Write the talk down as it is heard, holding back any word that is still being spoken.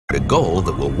a goal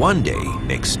that will one day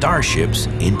make starships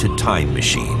into time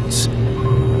machines.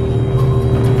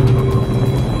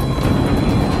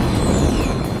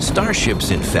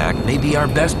 Starships, in fact, may be our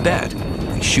best bet.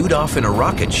 We shoot off in a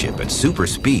rocket ship at super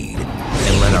speed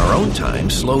and let our own time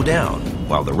slow down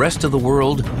while the rest of the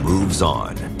world moves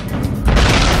on.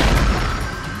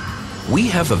 We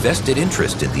have a vested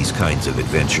interest in these kinds of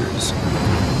adventures.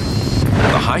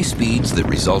 The high speeds that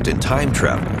result in time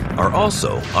travel are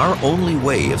also our only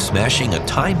way of smashing a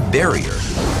time barrier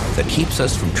that keeps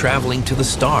us from traveling to the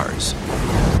stars,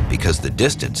 because the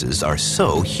distances are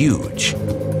so huge.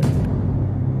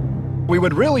 We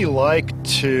would really like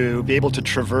to be able to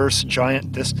traverse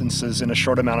giant distances in a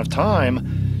short amount of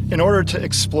time in order to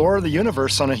explore the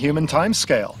universe on a human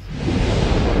timescale.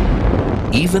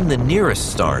 Even the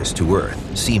nearest stars to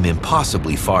Earth seem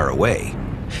impossibly far away.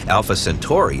 Alpha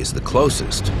Centauri is the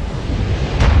closest.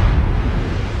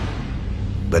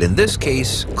 But in this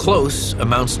case, close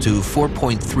amounts to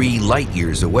 4.3 light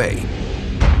years away,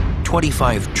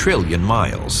 25 trillion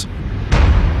miles.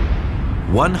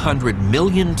 100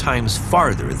 million times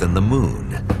farther than the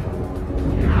moon.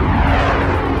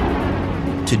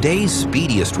 Today's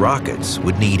speediest rockets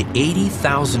would need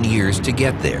 80,000 years to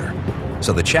get there,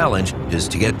 so the challenge is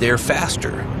to get there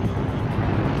faster.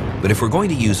 But if we're going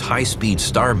to use high-speed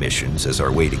star missions as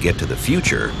our way to get to the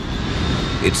future,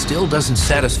 it still doesn't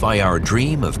satisfy our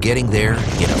dream of getting there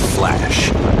in a flash.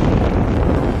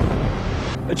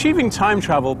 Achieving time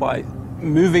travel by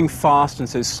moving fast and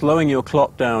so slowing your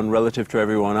clock down relative to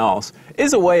everyone else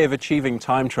is a way of achieving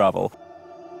time travel.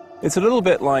 It's a little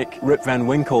bit like Rip Van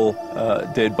Winkle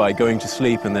did by going to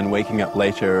sleep and then waking up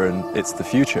later and it's the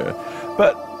future.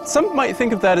 But some might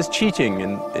think of that as cheating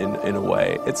in a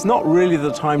way. It's not really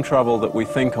the time travel that we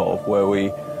think of, where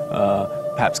we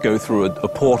perhaps go through a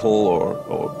portal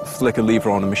or flick a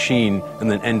lever on a machine and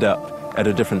then end up at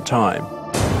a different time.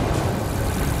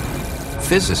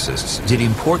 Physicists did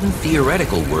important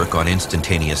theoretical work on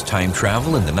instantaneous time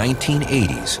travel in the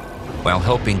 1980s, while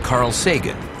helping Carl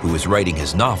Sagan, who was writing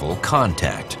his novel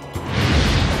Contact.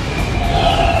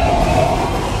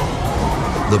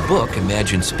 The book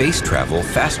imagined space travel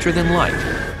faster than light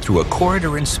through a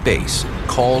corridor in space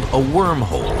called a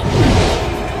wormhole.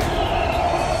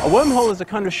 A wormhole is a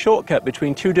kind of shortcut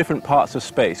between two different parts of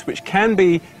space, which can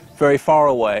be very far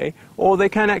away, or they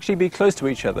can actually be close to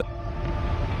each other.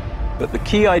 But the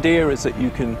key idea is that you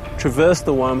can traverse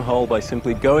the wormhole by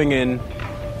simply going in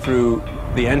through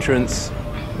the entrance,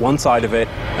 one side of it,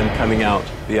 and coming out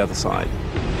the other side.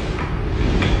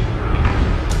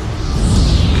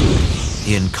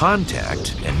 In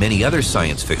Contact and many other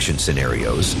science fiction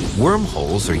scenarios,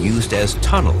 wormholes are used as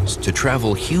tunnels to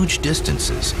travel huge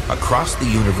distances across the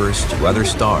universe to other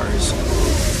stars.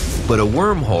 But a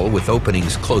wormhole with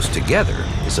openings close together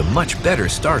is a much better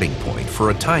starting point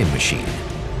for a time machine.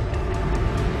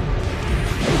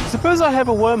 Suppose I have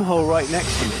a wormhole right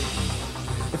next to me.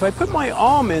 If I put my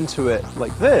arm into it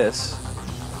like this,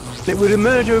 it would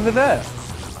emerge over there.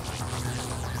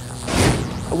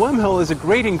 A wormhole is a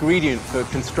great ingredient for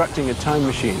constructing a time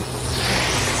machine.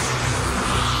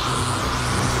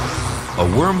 A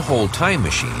wormhole time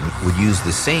machine would use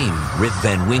the same Rip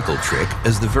Van Winkle trick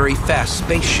as the very fast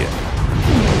spaceship.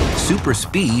 Super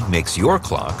speed makes your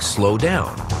clock slow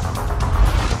down,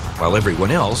 while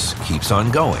everyone else keeps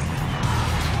on going.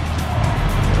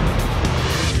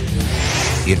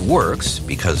 It works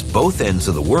because both ends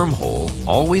of the wormhole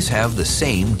always have the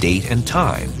same date and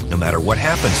time, no matter what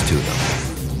happens to them.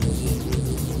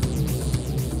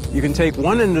 You can take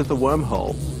one end of the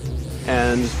wormhole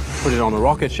and put it on a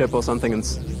rocket ship or something and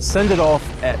send it off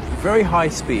at very high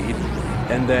speed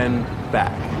and then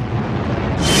back.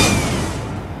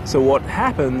 So what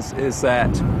happens is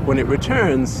that when it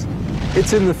returns,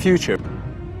 it's in the future.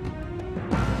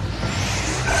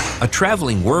 A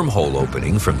traveling wormhole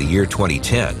opening from the year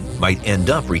 2010 might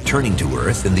end up returning to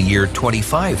Earth in the year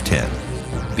 2510.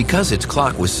 Because its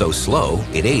clock was so slow,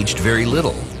 it aged very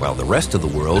little, while the rest of the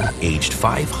world aged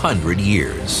 500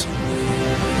 years.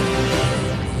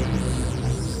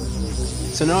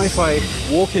 So now if I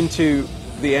walk into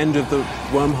the end of the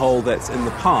wormhole that's in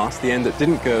the past, the end that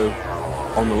didn't go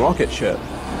on the rocket ship,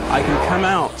 I can come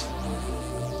out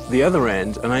the other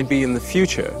end and I'd be in the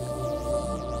future.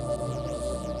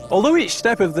 Although each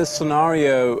step of this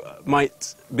scenario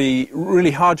might be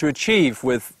really hard to achieve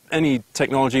with any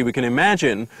technology we can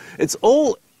imagine, it's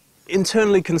all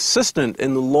internally consistent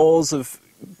in the laws of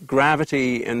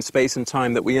gravity and space and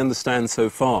time that we understand so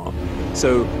far.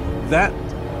 So that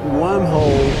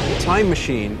wormhole time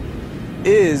machine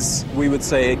is, we would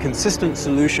say, a consistent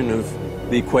solution of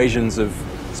the equations of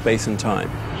space and time.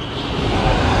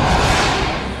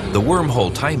 The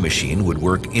wormhole time machine would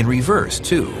work in reverse,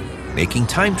 too, making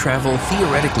time travel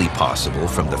theoretically possible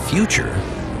from the future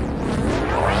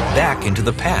back into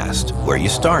the past, where you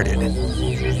started.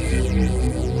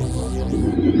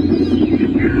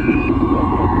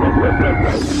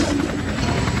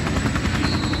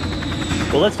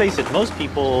 Well, let's face it, most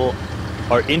people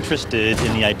are interested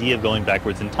in the idea of going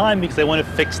backwards in time because they want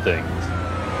to fix things.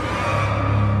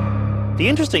 The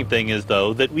interesting thing is,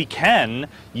 though, that we can,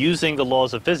 using the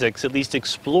laws of physics, at least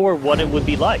explore what it would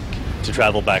be like to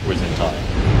travel backwards in time.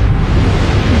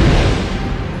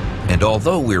 And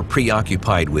although we're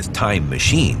preoccupied with time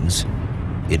machines,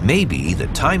 it may be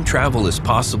that time travel is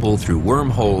possible through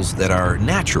wormholes that are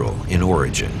natural in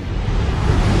origin.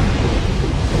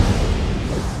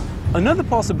 Another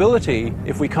possibility,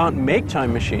 if we can't make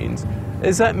time machines,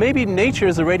 is that maybe nature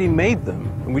has already made them,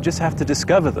 and we just have to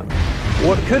discover them.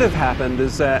 What could have happened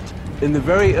is that in the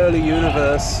very early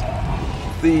universe,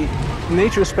 the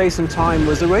nature of space and time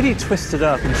was already twisted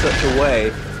up in such a way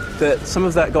that some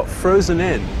of that got frozen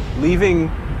in,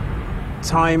 leaving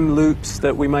time loops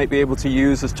that we might be able to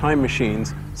use as time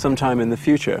machines sometime in the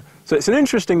future. So it's an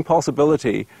interesting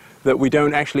possibility that we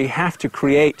don't actually have to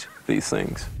create these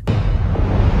things.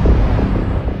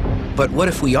 But what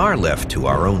if we are left to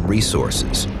our own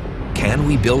resources? Can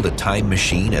we build a time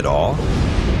machine at all?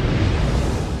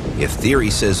 If theory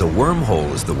says a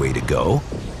wormhole is the way to go,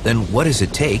 then what does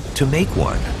it take to make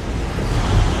one?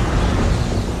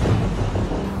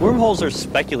 Wormholes are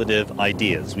speculative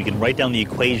ideas. We can write down the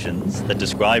equations that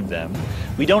describe them.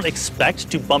 We don't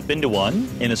expect to bump into one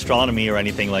in astronomy or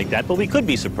anything like that, but we could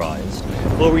be surprised.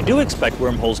 Where we do expect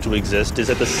wormholes to exist is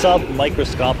at the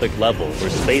sub-microscopic level, where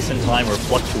space and time are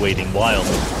fluctuating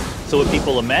wildly. So what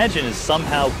people imagine is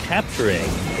somehow capturing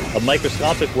a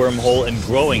microscopic wormhole and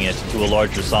growing it to a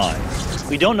larger size.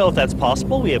 We don't know if that's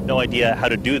possible. We have no idea how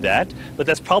to do that, but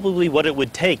that's probably what it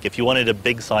would take if you wanted a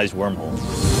big-sized wormhole.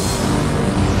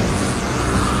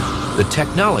 The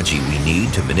technology we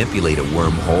need to manipulate a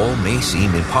wormhole may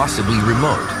seem impossibly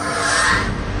remote.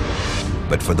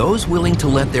 But for those willing to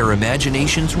let their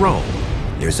imaginations roam,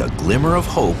 there's a glimmer of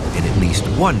hope in at least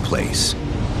one place.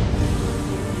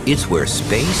 It's where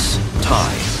space,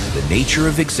 time, the nature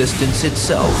of existence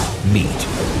itself meet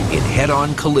in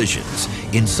head-on collisions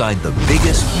inside the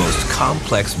biggest, most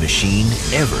complex machine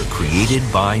ever created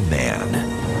by man.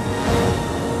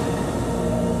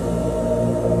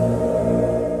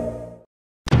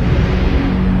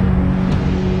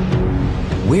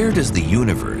 Where does the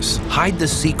universe hide the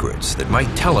secrets that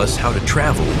might tell us how to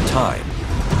travel in time?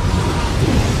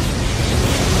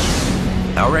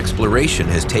 Our exploration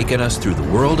has taken us through the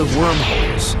world of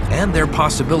wormholes and their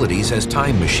possibilities as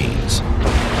time machines.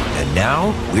 And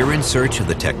now we're in search of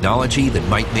the technology that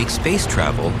might make space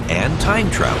travel and time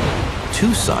travel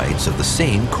two sides of the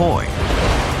same coin.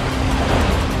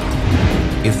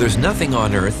 If there's nothing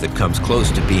on Earth that comes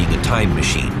close to being a time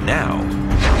machine now,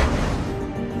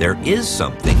 there is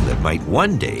something that might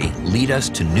one day lead us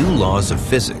to new laws of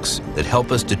physics that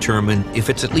help us determine if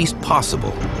it's at least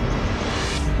possible.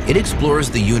 It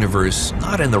explores the universe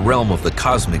not in the realm of the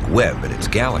cosmic web and its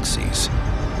galaxies,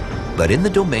 but in the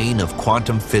domain of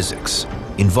quantum physics,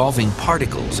 involving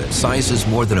particles at sizes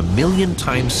more than 1,000,000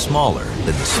 times smaller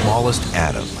than the smallest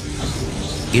atom.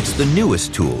 It's the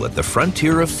newest tool at the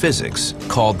frontier of physics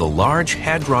called the Large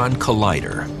Hadron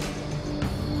Collider.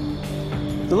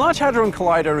 The Large Hadron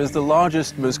Collider is the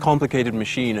largest, most complicated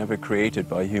machine ever created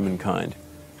by humankind.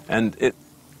 And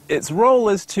its role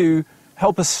is to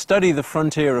help us study the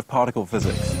frontier of particle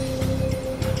physics.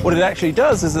 What it actually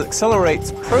does is it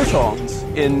accelerates protons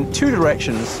in two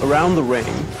directions around the ring,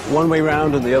 one way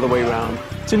round and the other way round,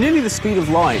 to nearly the speed of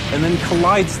light, and then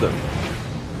collides them.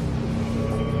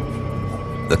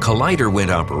 The collider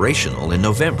went operational in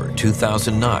November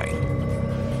 2009.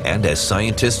 And as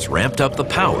scientists ramped up the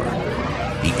power,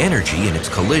 the energy in its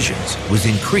collisions was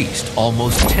increased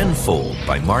almost tenfold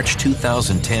by March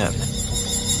 2010.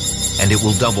 And it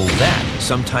will double that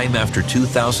sometime after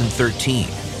 2013.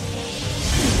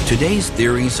 Today's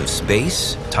theories of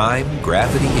space, time,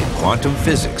 gravity, and quantum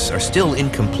physics are still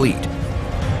incomplete.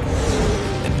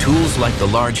 And tools like the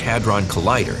Large Hadron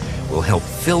Collider will help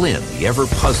fill in the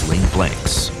ever-puzzling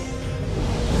blanks.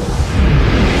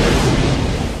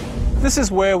 This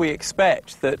is where we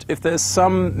expect that if there's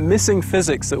some missing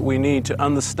physics that we need to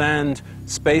understand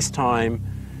space-time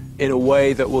in a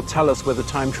way that will tell us whether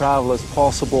time travel is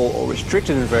possible or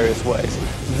restricted in various ways,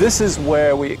 this is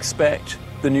where we expect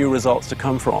the new results to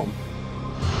come from.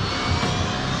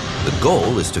 The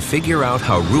goal is to figure out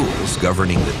how rules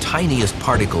governing the tiniest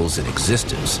particles in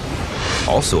existence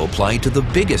also apply to the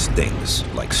biggest things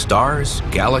like stars,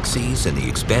 galaxies, and the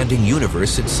expanding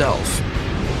universe itself.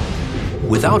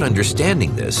 Without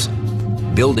understanding this,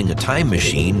 building a time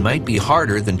machine might be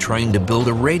harder than trying to build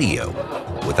a radio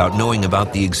without knowing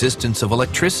about the existence of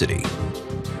electricity.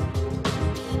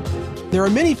 There are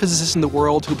many physicists in the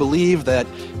world who believe that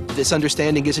this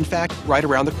understanding is in fact right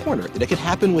around the corner, that it could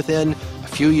happen within a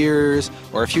few years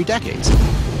or a few decades.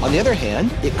 On the other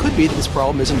hand, it could be that this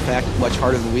problem is in fact much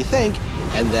harder than we think,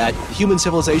 and that human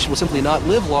civilization will simply not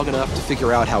live long enough to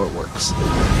figure out how it works.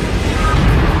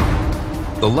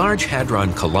 The Large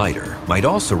Hadron Collider might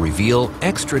also reveal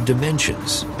extra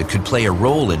dimensions that could play a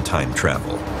role in time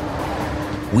travel.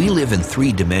 We live in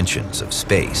 3 dimensions of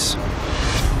space.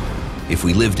 If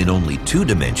we lived in only 2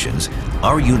 dimensions,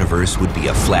 our universe would be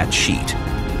a flat sheet.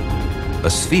 A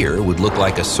sphere would look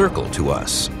like a circle to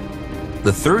us.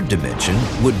 The 3rd dimension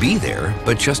would be there,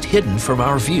 but just hidden from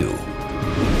our view.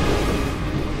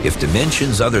 If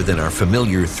dimensions other than our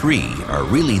familiar 3 are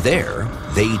really there,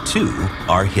 they too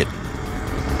are hidden.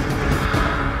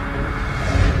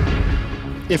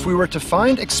 If we were to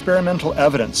find experimental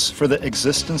evidence for the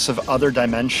existence of other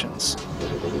dimensions,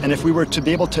 and if we were to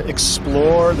be able to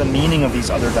explore the meaning of these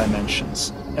other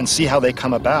dimensions and see how they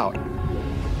come about,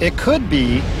 it could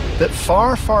be that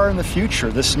far, far in the future,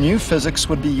 this new physics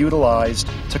would be utilized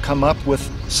to come up with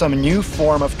some new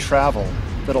form of travel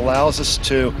that allows us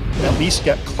to at least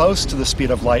get close to the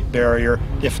speed of light barrier,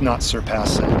 if not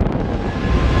surpass it.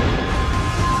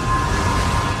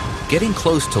 Getting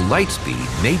close to light speed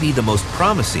may be the most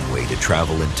promising way to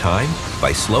travel in time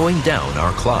by slowing down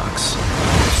our clocks.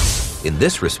 In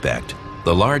this respect,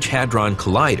 the Large Hadron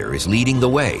Collider is leading the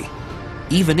way,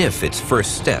 even if its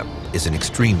first step is an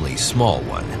extremely small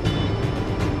one.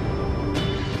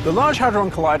 The Large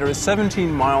Hadron Collider is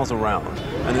 17 miles around,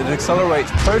 and it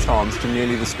accelerates protons to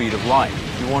nearly the speed of light.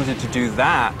 If you wanted to do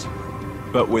that,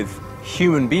 but with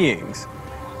human beings,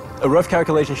 a rough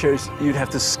calculation shows you'd have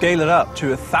to scale it up to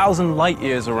 1,000 light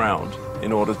years around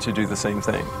in order to do the same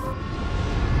thing.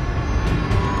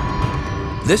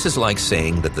 This is like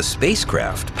saying that the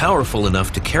spacecraft powerful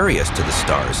enough to carry us to the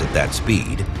stars at that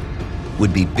speed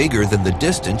would be bigger than the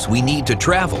distance we need to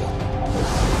travel.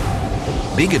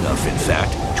 Big enough, in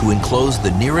fact, to enclose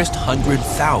the nearest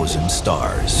 100,000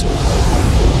 stars.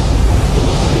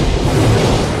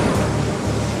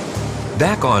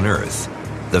 Back on Earth,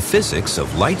 the physics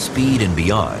of light speed and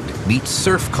beyond meets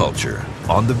surf culture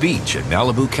on the beach in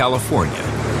Malibu, California.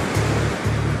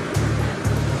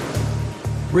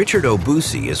 Richard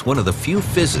Obusi is one of the few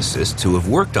physicists who have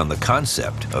worked on the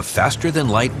concept of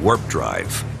faster-than-light warp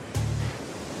drive.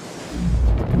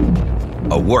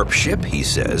 A warp ship, he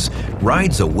says,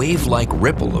 rides a wave-like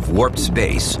ripple of warped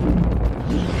space,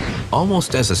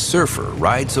 almost as a surfer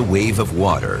rides a wave of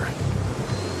water.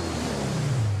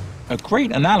 A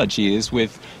great analogy is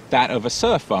with that of a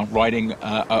surfer riding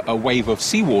a wave of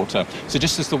seawater. So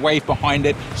just as the wave behind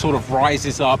it sort of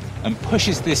rises up and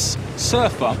pushes this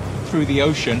surfer through the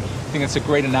ocean, I think that's a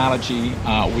great analogy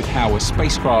with how a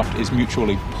spacecraft is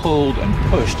mutually pulled and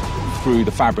pushed through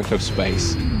the fabric of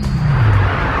space.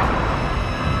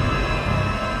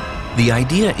 The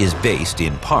idea is based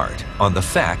in part on the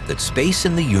fact that space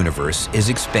in the universe is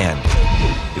expanding.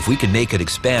 If we can make it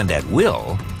expand at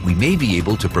will, we may be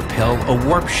able to propel a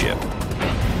warp ship.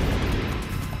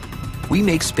 We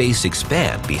make space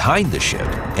expand behind the ship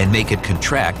and make it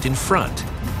contract in front.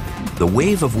 The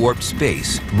wave of warped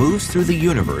space moves through the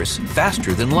universe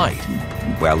faster than light,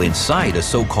 while inside a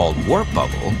so-called warp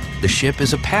bubble, the ship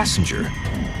is a passenger,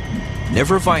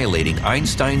 never violating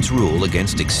Einstein's rule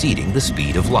against exceeding the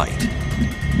speed of light.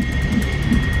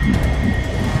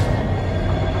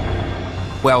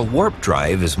 While warp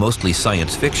drive is mostly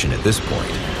science fiction at this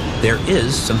point, there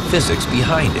is some physics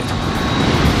behind it.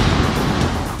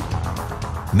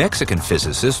 Mexican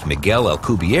physicist Miguel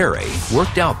Alcubierre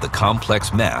worked out the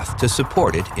complex math to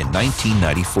support it in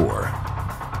 1994.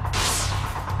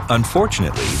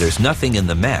 Unfortunately, there's nothing in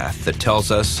the math that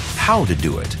tells us how to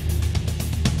do it.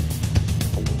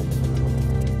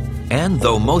 And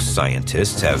though most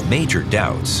scientists have major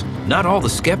doubts, not all the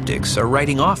skeptics are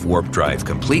writing off warp drive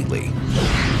completely.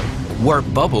 Warp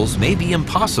bubbles may be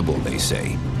impossible, they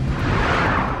say.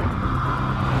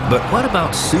 But what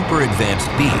about super advanced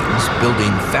beings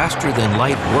building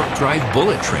faster-than-light warp drive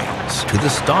bullet trains to the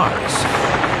stars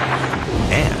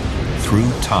and through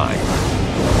time?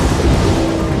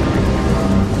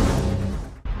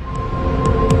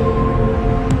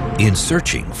 In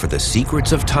searching for the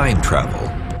secrets of time travel,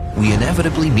 we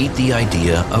inevitably meet the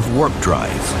idea of warp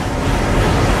drive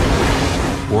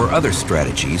or other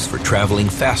strategies for traveling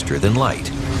faster than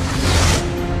light.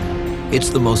 It's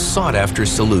the most sought-after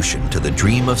solution to the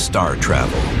dream of star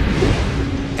travel,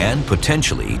 and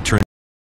potentially turn